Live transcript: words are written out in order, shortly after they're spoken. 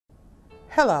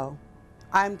Hello,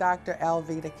 I'm Dr.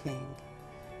 Alveda King,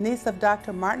 niece of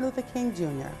Dr. Martin Luther King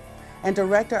Jr. and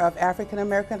Director of African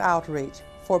American Outreach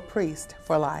for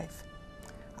Stand4LIFE.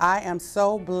 I am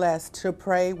so blessed to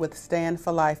pray with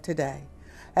Stand4LIFE today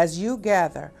as you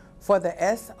gather for the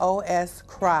S.O.S.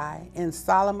 cry in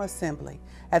solemn assembly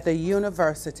at the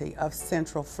University of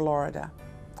Central Florida.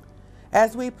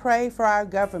 As we pray for our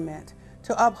government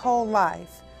to uphold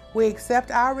life, we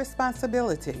accept our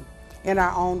responsibility in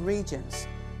our own regions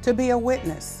to be a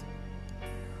witness.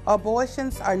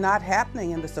 Abortions are not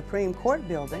happening in the Supreme Court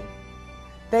building.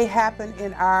 They happen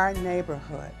in our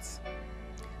neighborhoods.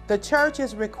 The church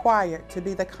is required to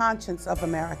be the conscience of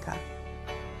America.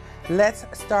 Let's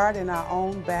start in our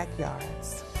own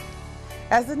backyards.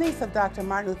 As the niece of Dr.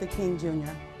 Martin Luther King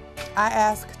Jr., I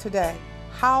ask today,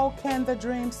 how can the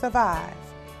dream survive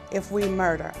if we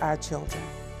murder our children?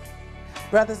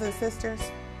 Brothers and sisters,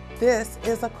 this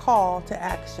is a call to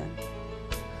action.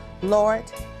 Lord,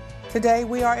 today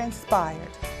we are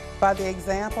inspired by the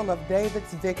example of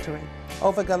David's victory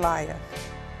over Goliath,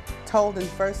 told in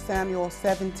 1 Samuel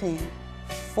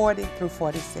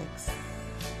 17:40-46.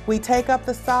 We take up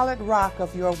the solid rock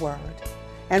of your word,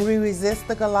 and we resist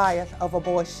the Goliath of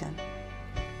abortion.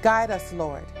 Guide us,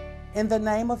 Lord, in the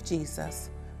name of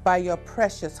Jesus, by your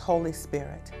precious Holy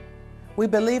Spirit. We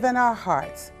believe in our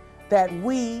hearts that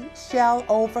we shall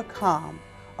overcome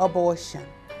abortion.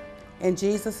 In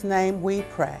Jesus' name we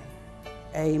pray.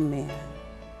 Amen.